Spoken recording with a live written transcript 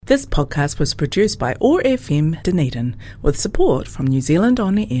This podcast was produced by OAR FM Dunedin with support from New Zealand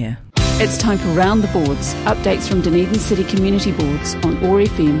On Air. It's time for Round the Boards, updates from Dunedin City Community Boards on OAR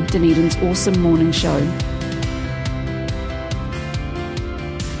FM, Dunedin's awesome morning show.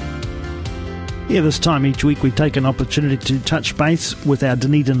 This time each week we take an opportunity to touch base with our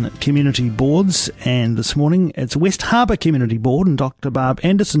Dunedin community boards, and this morning it's West Harbour Community Board and Dr. Barb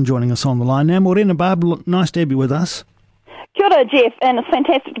Anderson joining us on the line now. Morena, Barb, nice to have you with us. Kia ora, Jeff, and it's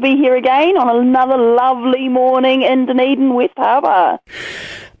fantastic to be here again on another lovely morning in Dunedin, West Harbour.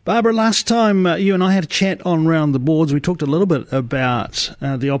 Barbara, last time you and I had a chat on Round the Boards, we talked a little bit about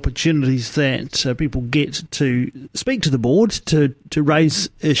the opportunities that people get to speak to the board, to raise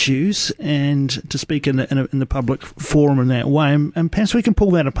issues and to speak in the public forum in that way. And perhaps we can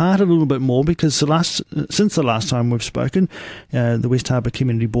pull that apart a little bit more, because since the last time we've spoken, the West Harbour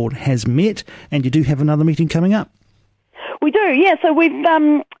Community Board has met, and you do have another meeting coming up. We do, yeah. So we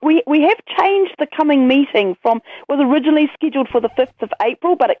have changed the coming meeting was originally scheduled for the 5th of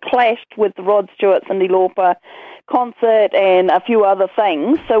April, but it clashed with the Rod Stewart, Cyndi Lauper concert and a few other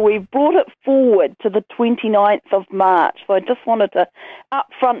things. So we've brought it forward to the 29th of March. So I just wanted to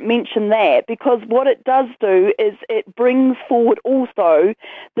upfront mention that, because what it does do is it brings forward also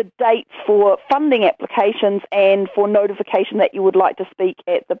the dates for funding applications and for notification that you would like to speak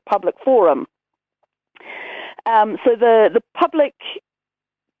at the public forum. So the public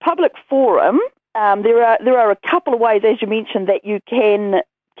forum, there are a couple of ways, as you mentioned, that you can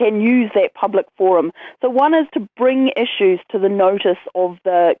use that public forum. So one is to bring issues to the notice of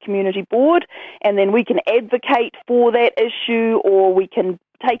the community board, and then we can advocate for that issue, or we can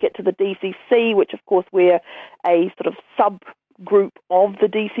take it to the DCC, which of course we're a sort of subgroup of the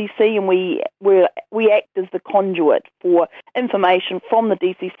DCC, and we act as the conduit for information from the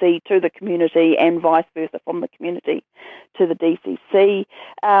DCC to the community and vice versa from the community to the DCC,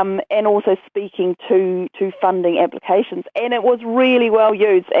 and also speaking to funding applications. And it was really well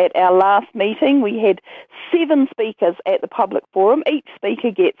used at our last meeting. We had 7 speakers at the public forum. Each speaker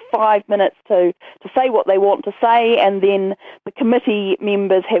gets 5 minutes to say what they want to say, and then the committee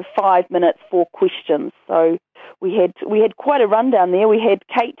members have 5 minutes for questions. So we had quite a rundown there. We had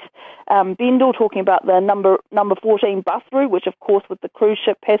Kate Bendel talking about the number 14 bus route, which of course with the cruise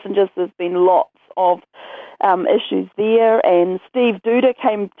ship passengers there's been lots of issues there, and Steve Duda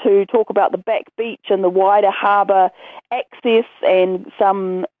came to talk about the back beach and the wider harbour access and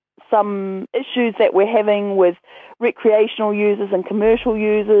some issues that we're having with recreational users and commercial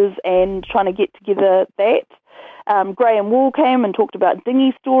users, and trying to get together that. Graham Wall came and talked about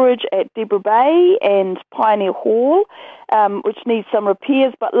dinghy storage at Deborah Bay and Pioneer Hall, which needs some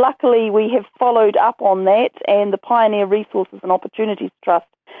repairs, but luckily we have followed up on that, and the Pioneer Resources and Opportunities Trust,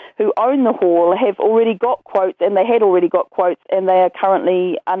 who own the hall, have already got quotes, and they had already got quotes, and they are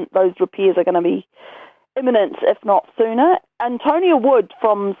currently, those repairs are going to be imminent, if not sooner. Antonia Wood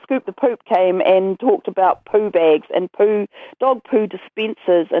from Scoop the Poop came and talked about poo bags and dog poo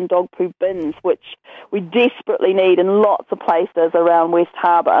dispensers and dog poo bins, which we desperately need in lots of places around West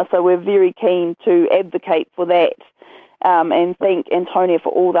Harbour. So we're very keen to advocate for that, and thank Antonia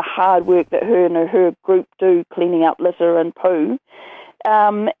for all the hard work that her and her group do cleaning up litter and poo.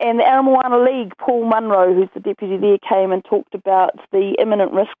 And the Aramoana League, Paul Munro, who's the deputy there, came and talked about the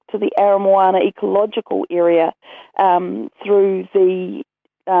imminent risk to the Aramoana ecological area through the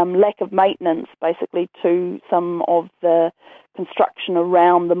lack of maintenance, basically, to some of the construction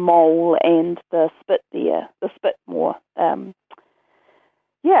around the mole and the spit there, the Spitmore.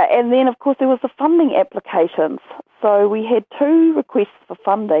 And then, of course, there was the funding applications. So we had 2 requests for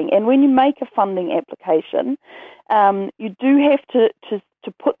funding, and when you make a funding application, you do have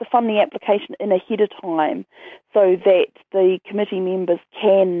to put the funding application in ahead of time, so that the committee members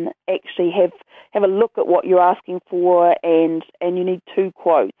can actually have a look at what you're asking for, and you need 2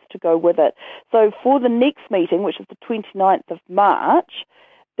 quotes to go with it. So for the next meeting, which is the 29th of March,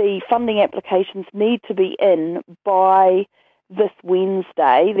 the funding applications need to be in by this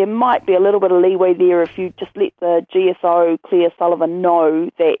Wednesday. There might be a little bit of leeway there if you just let the GSO, Claire Sullivan, know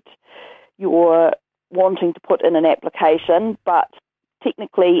that you're wanting to put in an application, but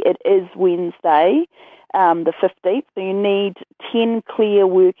technically it is Wednesday, the 15th, so you need 10 clear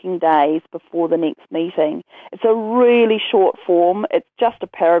working days before the next meeting. It's a really short form. It's just a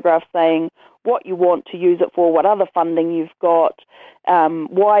paragraph saying what you want to use it for, what other funding you've got,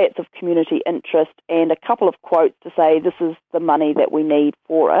 why it's of community interest, and a couple of quotes to say this is the money that we need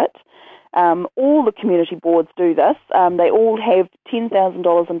for it. All the community boards do this. They all have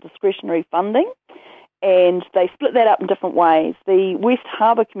 $10,000 in discretionary funding, and they split that up in different ways. The West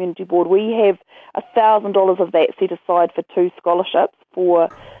Harbour Community Board, we have $1,000 of that set aside for 2 scholarships for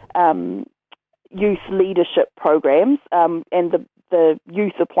youth leadership programs, and the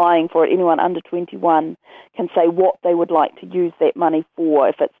youth applying for it, anyone under 21, can say what they would like to use that money for,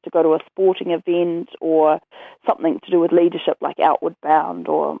 if it's to go to a sporting event or something to do with leadership like Outward Bound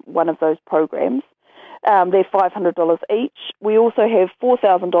or one of those programs. They're $500 each. We also have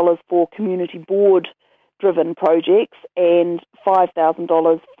 $4,000 for community board-driven projects and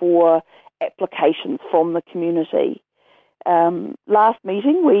 $5,000 for applications from the community. Last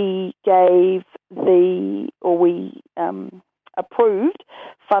meeting, we approved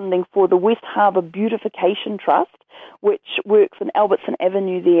funding for the West Harbour Beautification Trust, which works in Albertson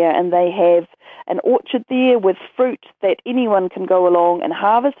Avenue there, and they have an orchard there with fruit that anyone can go along and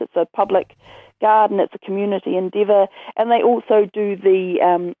harvest. It's a public garden, it's a community endeavour, and they also do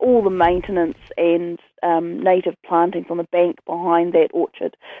the all the maintenance and native plantings on the bank behind that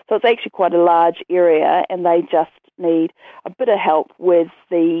orchard. So it's actually quite a large area, and they just need a bit of help with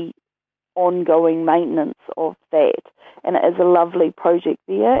the ongoing maintenance of that. And it is a lovely project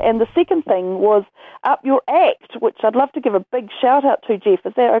there. And the second thing was Up Your Act, which I'd love to give a big shout out to, Jeff.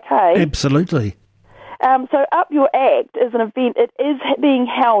 Is that okay? Absolutely. So Up Your Act is an event. It is being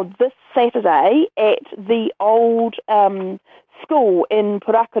held this Saturday at the old school in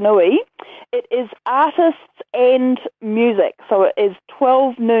Purakanui. It is artists and music. So it is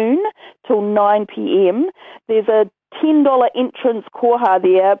 12 noon till 9 p.m. There's a $10 entrance koha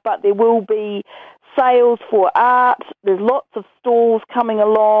there, but there will be sales for art. There's lots of stalls coming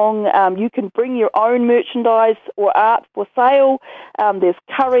along. You can bring your own merchandise or art for sale. There's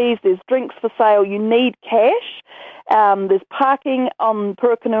curries, there's drinks for sale. You need cash. There's parking on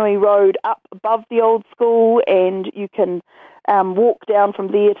Purakanui Road up above the old school, and you can walk down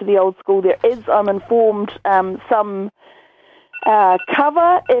from there to the old school. There is, I'm informed, some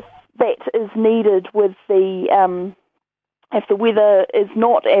cover if that is needed with the if the weather is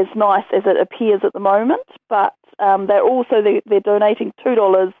not as nice as it appears at the moment, but they're donating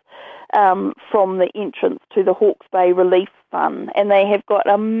 $2 from the entrance to the Hawke's Bay Relief Fund, and they have got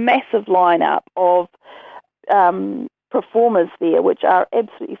a massive lineup of performers there, which are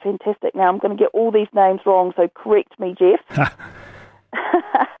absolutely fantastic. Now I'm going to get all these names wrong, so correct me, Jeff.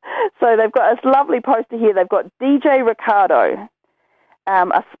 So they've got this lovely poster here. They've got DJ Ricardo,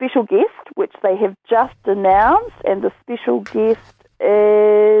 a special guest, which they have just announced, and the special guest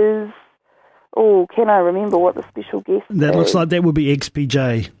is... Oh, can I remember what the special guest is? That looks like that would be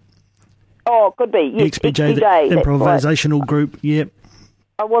XPJ. Oh, could be, yes, XPJ, the improvisational group, yep.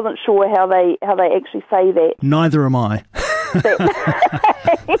 I wasn't sure how they actually say that. Neither am I.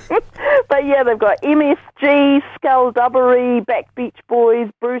 But yeah, they've got MSG, Skullduggery, Back Beach Boys,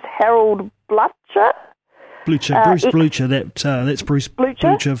 Bruce Harold Blucher, Bruce Blucher. That's Bruce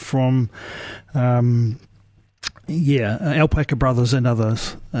Blucher from, Alpaca Brothers and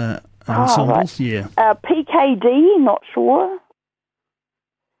others ensembles. Right. Yeah. PKD, not sure.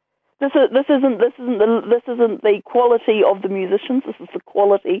 This isn't the quality of the musicians. This is the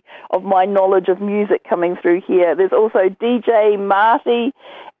quality of my knowledge of music coming through here. There's also DJ Marty,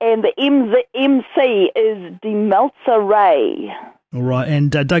 and the MC is DeMeltzer Ray. All right, and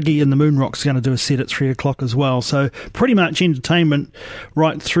Dougie and the Moonrock's going to do a set at 3 o'clock as well. So pretty much entertainment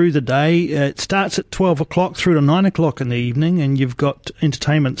right through the day. It starts at 12 o'clock through to 9 o'clock in the evening, and you've got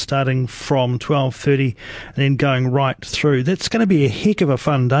entertainment starting from 12:30 and then going right through. That's going to be a heck of a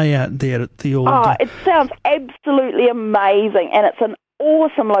fun day out there at the old... Oh, it sounds absolutely amazing, and it's an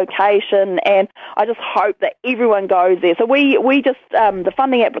awesome location, and I just hope that everyone goes there. So we just the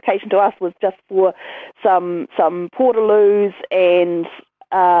funding application to us was just for some portaloos and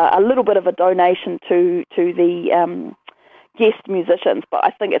a little bit of a donation to the guest musicians, but I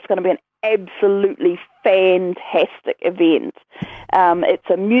think it's going to be an absolutely fantastic event. It's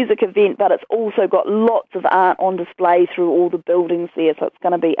a music event, but it's also got lots of art on display through all the buildings there, so it's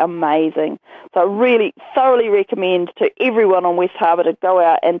going to be amazing. So I really thoroughly recommend to everyone on West Harbour to go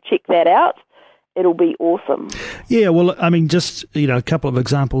out and check that out. It'll be awesome. Yeah, well, I mean, just, a couple of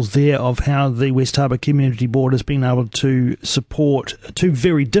examples there of how the West Harbour Community Board has been able to support two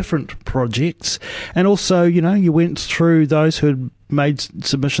very different projects. And also, you went through those who had made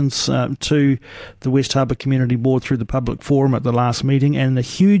submissions to the West Harbour Community Board through the public forum at the last meeting, and a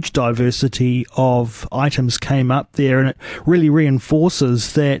huge diversity of items came up there, and it really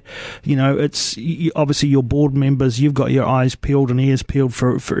reinforces that, it's obviously your board members, you've got your eyes peeled and ears peeled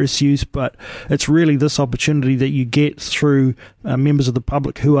for issues, but it's really this opportunity that you get through members of the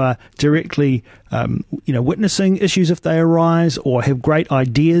public who are directly witnessing issues if they arise, or have great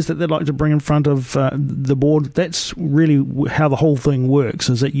ideas that they'd like to bring in front of the board. That's really how the whole thing works,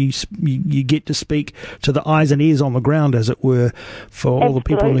 is that you get to speak to the eyes and ears on the ground, as it were, for all the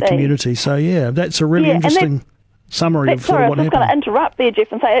people in the community. So, that's a really interesting summary of sort of what happened. I was just going to interrupt there,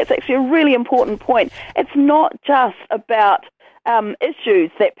 Jeff, and say it's actually a really important point. It's not just about issues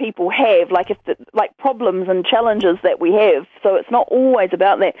that people have, like problems and challenges that we have. So it's not always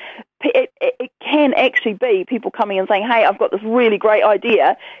about that. It can actually be people coming and saying, "Hey, I've got this really great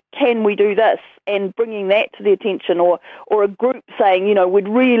idea. Can we do this?" And bringing that to the attention, or a group saying, "We'd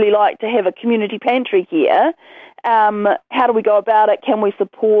really like to have a community pantry here. How do we go about it? Can we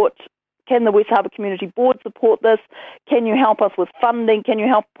support? Can the West Harbour Community Board support this? Can you help us with funding? Can you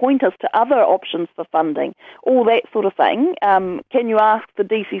help point us to other options for funding?" All that sort of thing. Can you ask the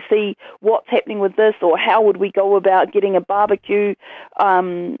DCC what's happening with this, or how would we go about getting a barbecue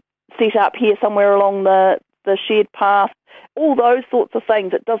set up here somewhere along the shared path? All those sorts of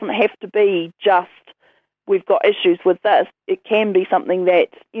things. It doesn't have to be just we've got issues with this. It can be something that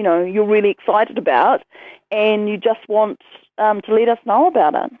you're really excited about, and you just want to let us know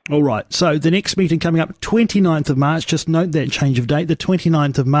about it. All right. So the next meeting coming up, 29th of March. Just note that change of date, the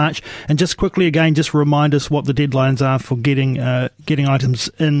 29th of March. And just quickly again, just remind us what the deadlines are for getting items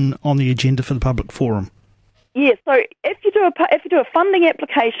in on the agenda for the public forum. Yeah. So if you do a funding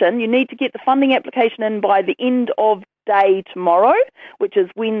application, you need to get the funding application in by the end of day tomorrow, which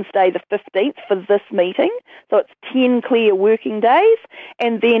is Wednesday the 15th for this meeting. So it's 10 clear working days.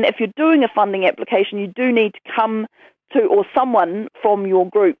 And then if you're doing a funding application, you do need to come to, or someone from your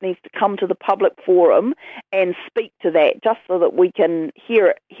group needs to come to the public forum and speak to that, just so that we can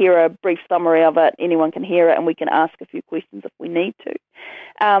hear a brief summary of it, anyone can hear it, and we can ask a few questions if we need to.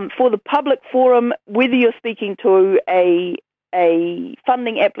 For the public forum, whether you're speaking to a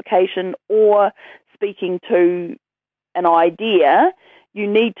funding application or speaking to an idea, you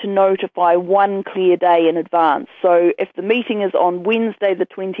need to notify one clear day in advance. So if the meeting is on Wednesday the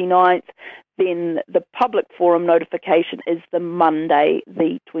 29th, then the public forum notification is the Monday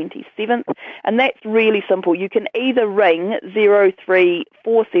the 27th. And that's really simple. You can either ring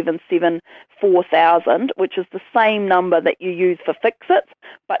 03477 4000, which is the same number that you use for Fix-It,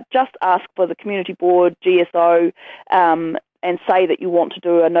 but just ask for the Community Board, GSO, and say that you want to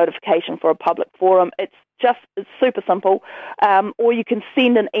do a notification for a public forum. It's super simple. Or you can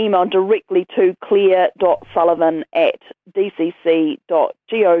send an email directly to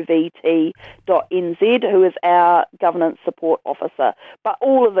claire.sullivan@dcc.govt.nz, who is our governance support officer. But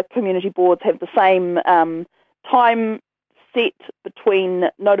all of the community boards have the same time set between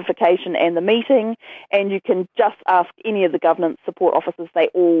notification and the meeting, and you can just ask any of the governance support officers. They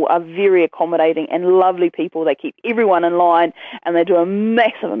all are very accommodating and lovely people. They keep everyone in line, and they do a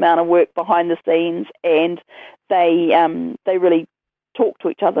massive amount of work behind the scenes, and they really talk to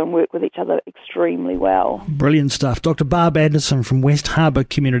each other and work with each other extremely well. Brilliant stuff. Dr. Barb Anderson from West Harbour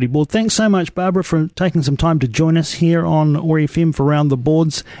Community Board. Thanks so much, Barbara, for taking some time to join us here on OAR FM for Round the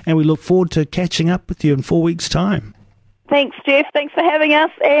Boards, and we look forward to catching up with you in 4 weeks' time. Thanks, Jeff. Thanks for having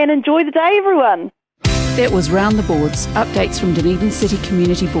us, and enjoy the day, everyone. That was Round the Boards, updates from Dunedin City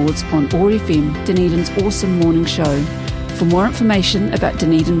Community Boards on OAR FM, Dunedin's awesome morning show. For more information about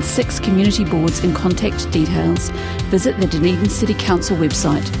Dunedin's 6 community boards and contact details, visit the Dunedin City Council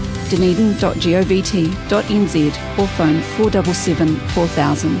website, dunedin.govt.nz, or phone 477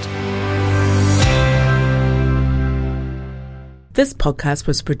 4000. This podcast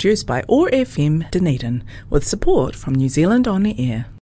was produced by OAR FM Dunedin with support from New Zealand On Air.